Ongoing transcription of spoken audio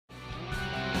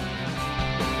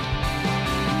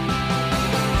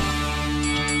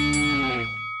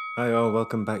Hi all,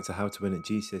 welcome back to How to Win at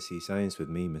GCSE Science with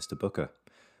me, Mr. Booker.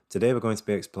 Today we're going to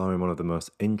be exploring one of the most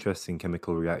interesting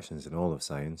chemical reactions in all of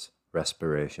science,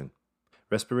 respiration.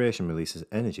 Respiration releases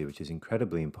energy which is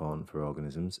incredibly important for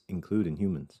organisms, including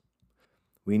humans.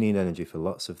 We need energy for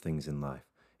lots of things in life,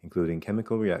 including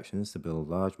chemical reactions to build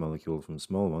large molecules from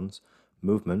small ones,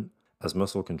 movement, as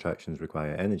muscle contractions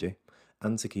require energy,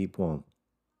 and to keep warm.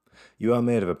 You are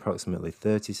made of approximately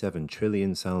 37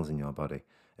 trillion cells in your body,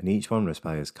 and each one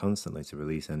respires constantly to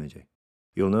release energy.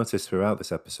 You'll notice throughout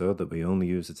this episode that we only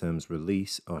use the terms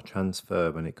release or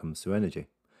transfer when it comes to energy.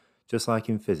 Just like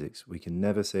in physics, we can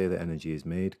never say that energy is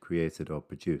made, created, or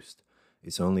produced.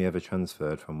 It's only ever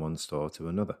transferred from one store to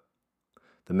another.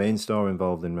 The main store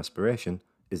involved in respiration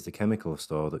is the chemical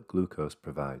store that glucose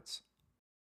provides.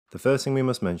 The first thing we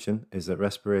must mention is that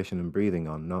respiration and breathing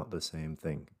are not the same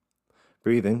thing.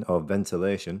 Breathing, or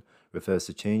ventilation, refers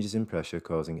to changes in pressure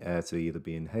causing air to either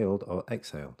be inhaled or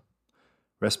exhaled.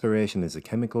 Respiration is a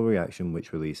chemical reaction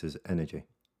which releases energy.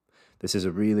 This is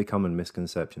a really common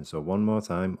misconception, so one more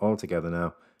time, all together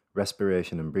now,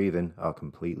 respiration and breathing are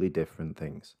completely different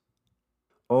things.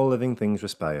 All living things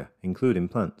respire, including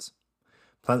plants.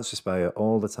 Plants respire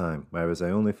all the time, whereas they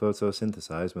only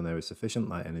photosynthesize when there is sufficient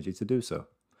light energy to do so.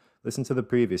 Listen to the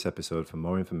previous episode for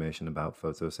more information about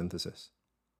photosynthesis.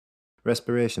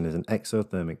 Respiration is an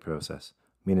exothermic process,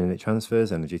 meaning it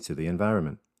transfers energy to the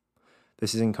environment.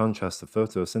 This is in contrast to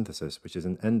photosynthesis, which is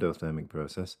an endothermic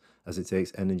process, as it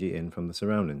takes energy in from the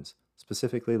surroundings,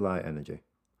 specifically light energy.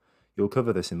 You'll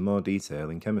cover this in more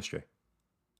detail in chemistry.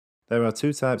 There are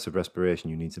two types of respiration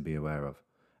you need to be aware of: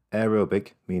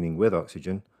 aerobic, meaning with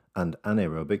oxygen, and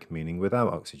anaerobic, meaning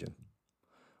without oxygen.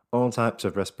 All types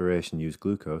of respiration use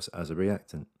glucose as a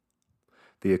reactant.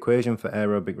 The equation for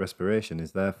aerobic respiration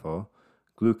is therefore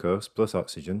glucose plus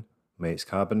oxygen makes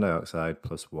carbon dioxide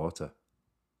plus water.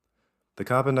 The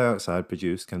carbon dioxide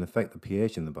produced can affect the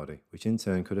pH in the body, which in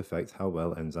turn could affect how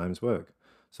well enzymes work,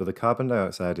 so the carbon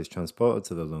dioxide is transported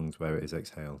to the lungs where it is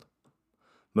exhaled.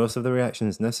 Most of the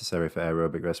reactions necessary for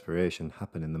aerobic respiration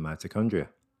happen in the mitochondria.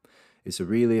 It's a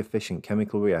really efficient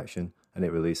chemical reaction and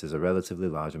it releases a relatively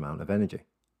large amount of energy.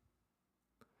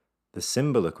 The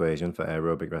symbol equation for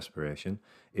aerobic respiration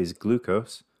is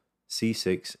glucose,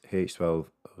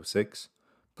 C6H12O6,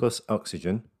 plus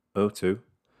oxygen, O2,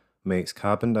 makes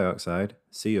carbon dioxide,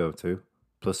 CO2,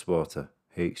 plus water,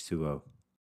 H2O.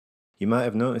 You might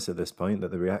have noticed at this point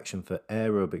that the reaction for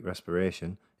aerobic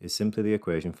respiration is simply the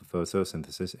equation for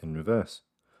photosynthesis in reverse.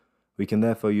 We can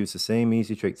therefore use the same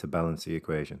easy trick to balance the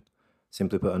equation.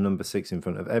 Simply put a number 6 in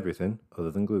front of everything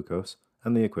other than glucose,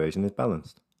 and the equation is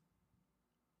balanced.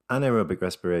 Anaerobic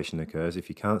respiration occurs if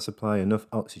you can't supply enough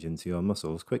oxygen to your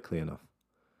muscles quickly enough.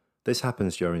 This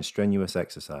happens during strenuous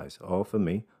exercise, or for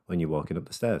me, when you're walking up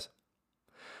the stairs.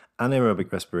 Anaerobic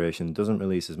respiration doesn't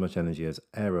release as much energy as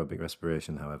aerobic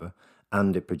respiration, however,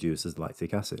 and it produces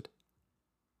lactic acid.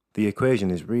 The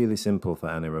equation is really simple for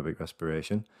anaerobic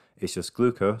respiration. It's just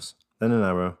glucose, then an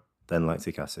arrow, then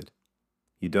lactic acid.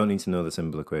 You don't need to know the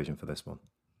symbol equation for this one.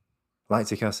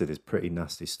 Lactic acid is pretty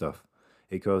nasty stuff.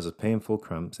 It causes painful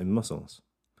cramps in muscles.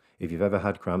 If you've ever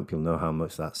had cramp, you'll know how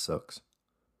much that sucks.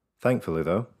 Thankfully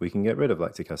though, we can get rid of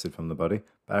lactic acid from the body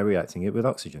by reacting it with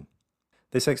oxygen.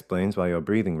 This explains why your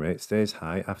breathing rate stays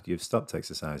high after you've stopped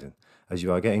exercising, as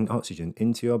you are getting oxygen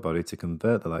into your body to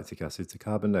convert the lactic acid to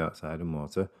carbon dioxide and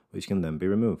water, which can then be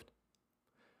removed.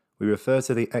 We refer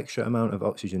to the extra amount of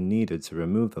oxygen needed to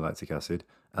remove the lactic acid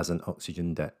as an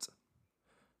oxygen debt.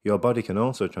 Your body can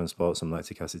also transport some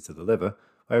lactic acid to the liver,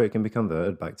 where it can be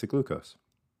converted back to glucose.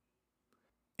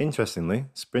 Interestingly,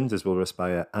 sprinters will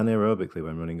respire anaerobically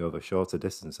when running over shorter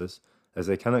distances, as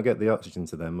they cannot get the oxygen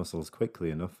to their muscles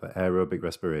quickly enough for aerobic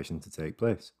respiration to take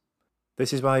place.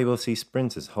 This is why you will see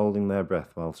sprinters holding their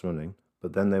breath whilst running,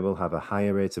 but then they will have a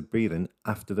higher rate of breathing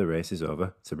after the race is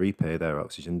over to repay their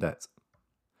oxygen debt.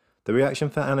 The reaction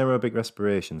for anaerobic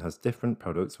respiration has different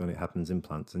products when it happens in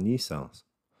plants and yeast cells.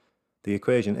 The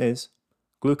equation is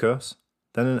glucose,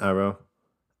 then an arrow,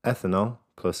 ethanol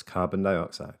plus carbon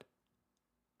dioxide.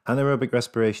 Anaerobic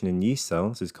respiration in yeast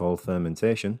cells is called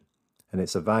fermentation, and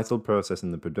it's a vital process in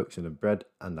the production of bread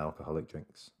and alcoholic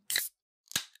drinks.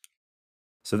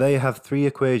 So there you have 3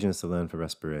 equations to learn for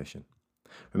respiration.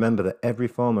 Remember that every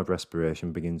form of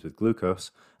respiration begins with glucose,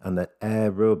 and that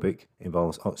aerobic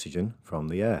involves oxygen from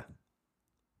the air.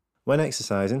 When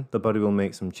exercising, the body will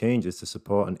make some changes to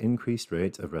support an increased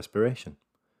rate of respiration.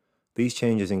 These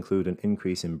changes include an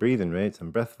increase in breathing rate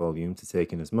and breath volume to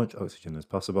take in as much oxygen as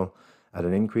possible, and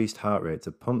an increased heart rate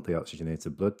to pump the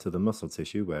oxygenated blood to the muscle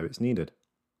tissue where it's needed.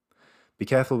 Be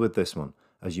careful with this one,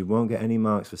 as you won't get any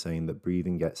marks for saying that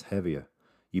breathing gets heavier.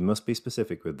 You must be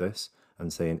specific with this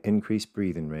and say an increased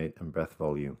breathing rate and breath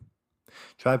volume.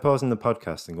 Try pausing the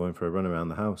podcast and going for a run around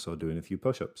the house or doing a few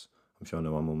push-ups. I'm sure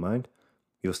no one will mind.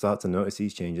 You'll start to notice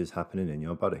these changes happening in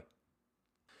your body.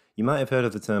 You might have heard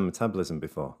of the term metabolism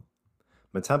before.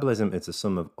 Metabolism is the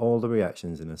sum of all the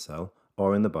reactions in a cell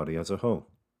or in the body as a whole.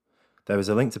 There is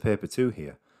a link to paper 2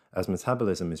 here, as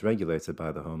metabolism is regulated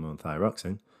by the hormone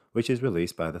thyroxine, which is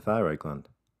released by the thyroid gland.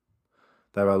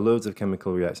 There are loads of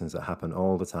chemical reactions that happen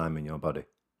all the time in your body.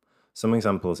 Some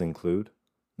examples include: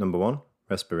 number 1,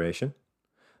 respiration;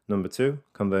 number 2,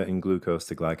 converting glucose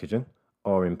to glycogen,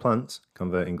 or in plants,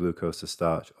 converting glucose to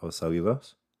starch or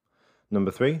cellulose;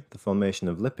 number 3, the formation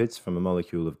of lipids from a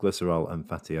molecule of glycerol and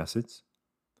fatty acids;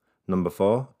 number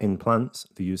 4, in plants,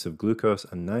 the use of glucose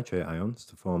and nitrate ions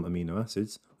to form amino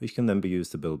acids, which can then be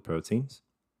used to build proteins;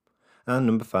 and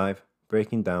number 5,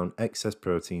 breaking down excess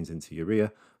proteins into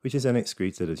urea, which is then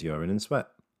excreted as urine and sweat.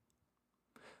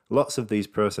 Lots of these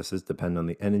processes depend on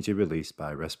the energy released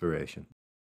by respiration.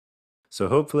 So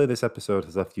hopefully this episode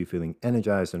has left you feeling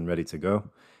energized and ready to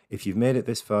go. If you've made it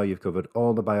this far, you've covered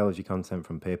all the biology content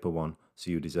from paper 1,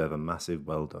 so you deserve a massive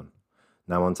well done.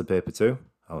 Now on to paper 2.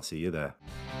 I'll see you there.